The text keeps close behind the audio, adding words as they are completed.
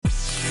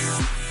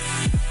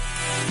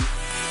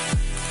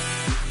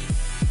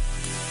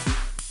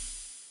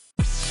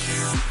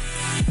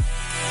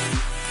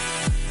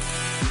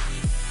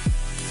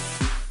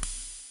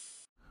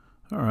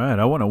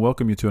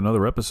welcome you to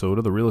another episode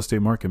of the Real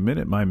Estate Market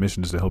Minute. My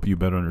mission is to help you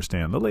better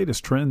understand the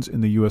latest trends in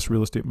the U.S.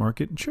 real estate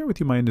market and share with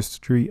you my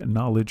industry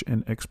knowledge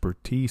and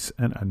expertise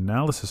and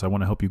analysis. I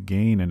want to help you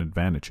gain an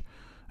advantage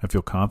and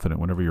feel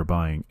confident whenever you're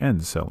buying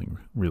and selling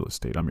real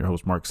estate. I'm your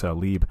host, Mark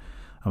Salib.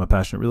 I'm a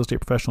passionate real estate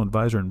professional,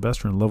 advisor,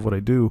 investor, and love what I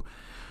do.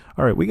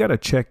 All right, we got to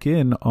check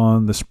in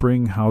on the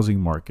spring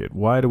housing market.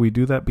 Why do we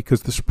do that?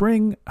 Because the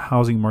spring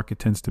housing market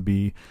tends to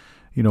be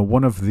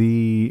one of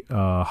the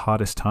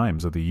hottest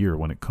times of the year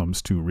when it comes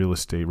to real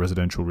estate,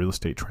 residential real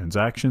estate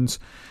transactions,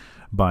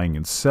 buying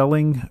and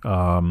selling.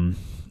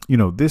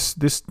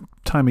 This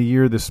time of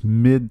year, this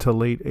mid to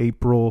late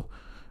April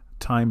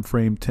time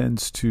frame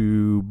tends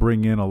to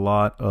bring in a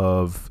lot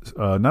of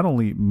not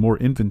only more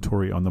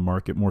inventory on the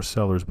market, more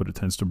sellers, but it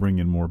tends to bring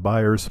in more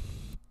buyers.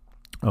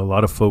 A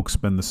lot of folks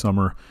spend the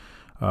summer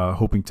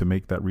hoping to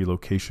make that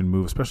relocation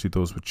move, especially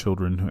those with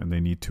children, and they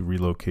need to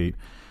relocate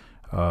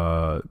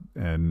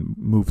and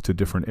move to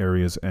different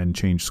areas and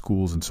change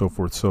schools and so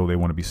forth. So they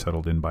want to be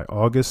settled in by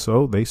August.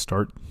 So they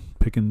start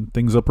picking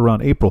things up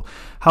around April.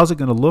 How's it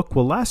going to look?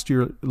 Well, last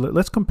year,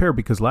 let's compare,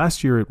 because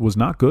last year it was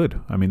not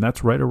good. I mean,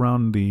 that's right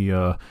around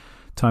the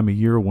time of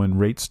year when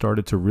rates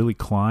started to really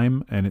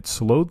climb, and it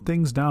slowed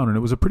things down. And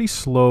it was a pretty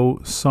slow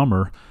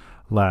summer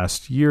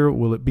last year.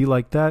 Will it be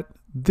like that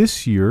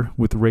this year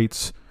with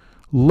rates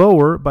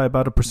lower by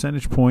about a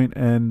percentage point?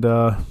 And,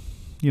 I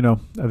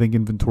think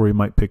inventory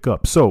might pick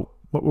up. So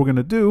what we're going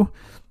to do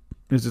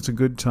is it's a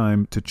good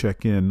time to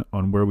check in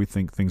on where we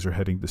think things are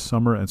heading this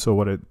summer. And so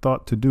what I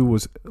thought to do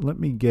was let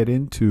me get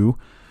into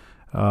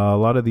a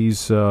lot of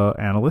these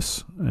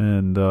analysts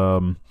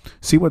and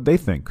see what they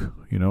think.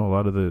 A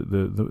lot of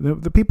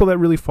the people that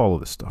really follow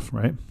this stuff,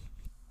 right?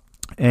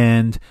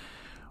 And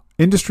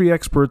industry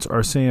experts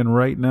are saying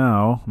right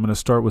now, I'm going to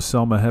start with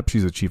Selma Hepp.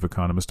 She's a chief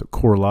economist at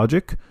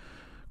CoreLogic.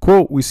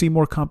 Quote, "We see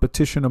more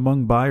competition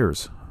among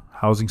buyers.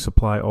 Housing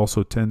supply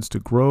also tends to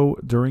grow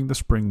during the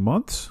spring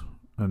months,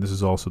 and this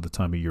is also the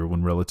time of year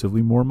when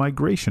relatively more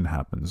migration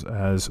happens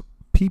as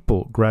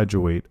people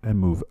graduate and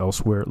move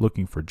elsewhere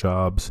looking for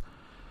jobs."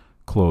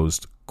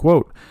 Closed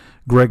quote.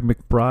 Greg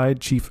McBride,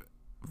 chief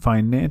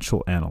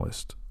financial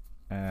analyst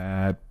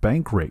at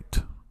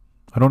Bankrate.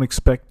 I don't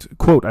expect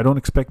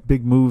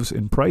big moves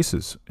in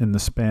prices in the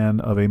span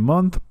of a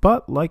month,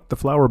 but like the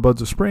flower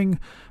buds of spring,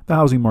 the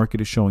housing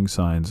market is showing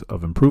signs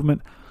of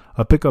improvement.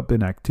 A pickup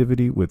in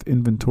activity with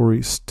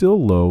inventory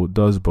still low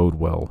does bode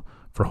well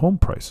for home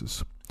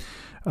prices.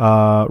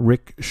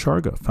 Rick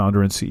Sharga,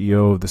 founder and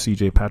CEO of the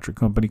CJ Patrick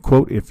Company,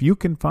 quote, "If you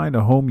can find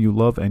a home you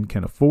love and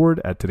can afford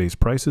at today's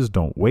prices,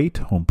 don't wait.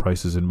 Home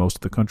prices in most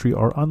of the country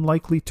are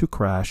unlikely to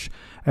crash,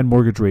 and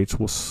mortgage rates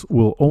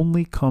will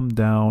only come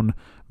down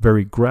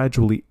very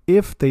gradually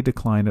if they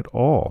decline at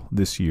all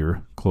this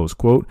year," close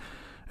quote.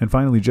 And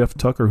finally, Jeff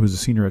Tucker, who's a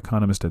senior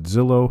economist at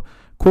Zillow,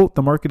 quote,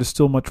 "The market is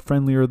still much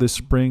friendlier this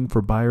spring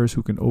for buyers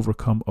who can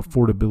overcome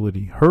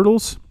affordability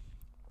hurdles,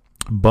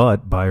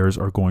 but buyers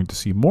are going to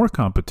see more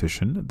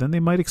competition than they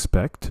might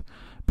expect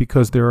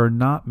because there are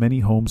not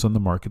many homes on the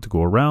market to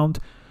go around.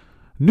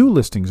 New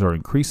listings are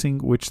increasing,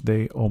 which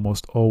they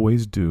almost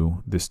always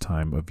do this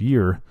time of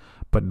year,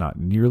 but not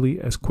nearly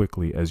as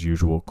quickly as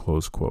usual,"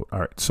 close quote.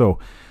 All right, so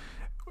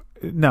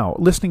now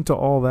listening to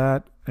all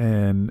that,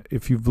 and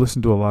if you've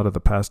listened to a lot of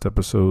the past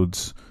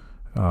episodes,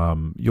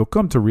 you'll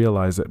come to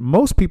realize that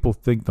most people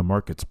think the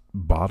market's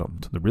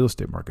bottomed, the real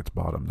estate market's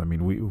bottomed. I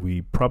mean,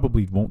 we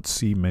probably won't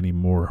see many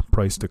more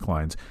price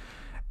declines.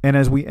 And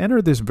as we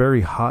enter this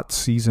very hot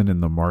season in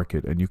the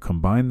market, and you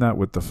combine that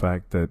with the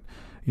fact that,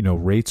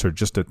 rates are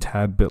just a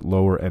tad bit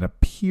lower and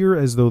appear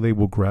as though they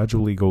will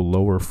gradually go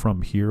lower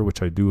from here,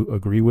 which I do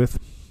agree with.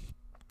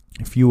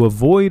 If you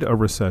avoid a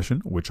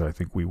recession, which I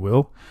think we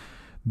will,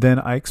 then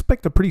I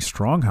expect a pretty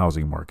strong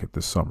housing market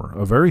this summer,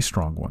 a very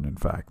strong one, in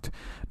fact.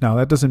 Now,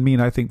 that doesn't mean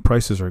I think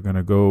prices are going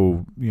to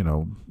go,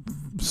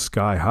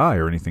 sky high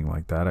or anything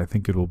like that. I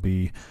think it'll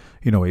be,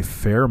 a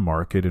fair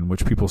market in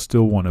which people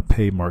still want to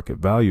pay market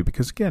value,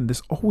 because, again,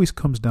 this always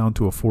comes down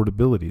to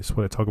affordability. It's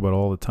what I talk about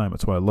all the time.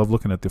 That's why I love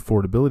looking at the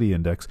affordability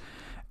index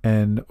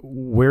and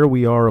where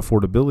we are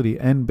affordability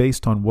and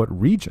based on what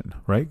region,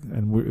 right?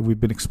 And we've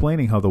been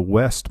explaining how the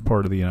west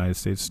part of the United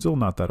States is still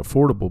not that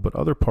affordable, but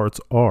other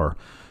parts are.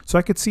 So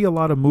I could see a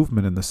lot of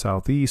movement in the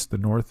southeast, the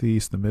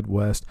northeast, the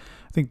Midwest.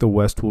 I think the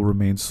west will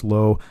remain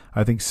slow.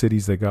 I think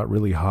cities that got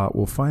really hot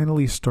will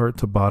finally start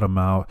to bottom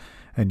out,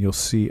 and you'll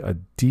see a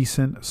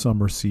decent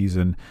summer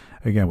season.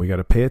 Again, we got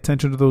to pay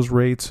attention to those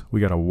rates. We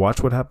got to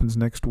watch what happens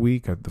next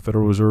week. The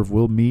Federal Reserve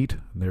will meet.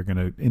 They're going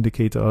to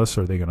indicate to us,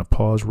 are they going to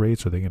pause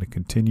rates? Are they going to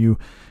continue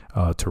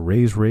to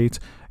raise rates?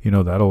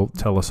 That'll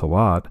tell us a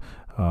lot.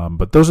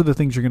 But those are the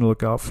things you're going to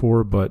look out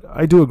for. But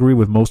I do agree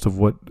with most of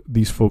what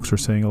these folks are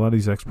saying. A lot of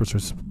these experts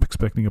are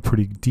expecting a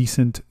pretty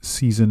decent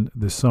season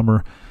this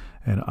summer,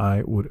 and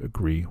I would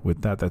agree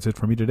with that. That's it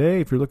for me today.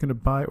 If you're looking to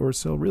buy or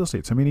sell real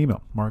estate, send me an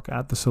email,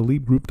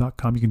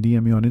 mark@thesalibgroup.com. You can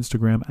DM me on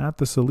Instagram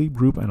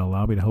 @thesalibgroup and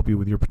allow me to help you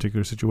with your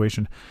particular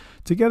situation.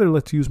 Together,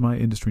 let's use my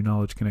industry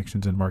knowledge,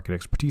 connections, and market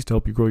expertise to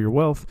help you grow your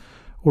wealth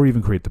or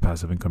even create the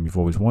passive income you've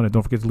always wanted.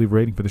 Don't forget to leave a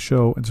rating for the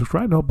show and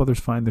subscribe to help others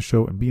find the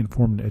show and be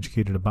informed and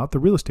educated about the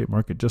real estate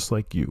market just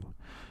like you.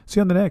 See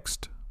you on the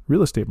next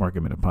Real Estate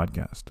Market Minute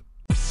podcast.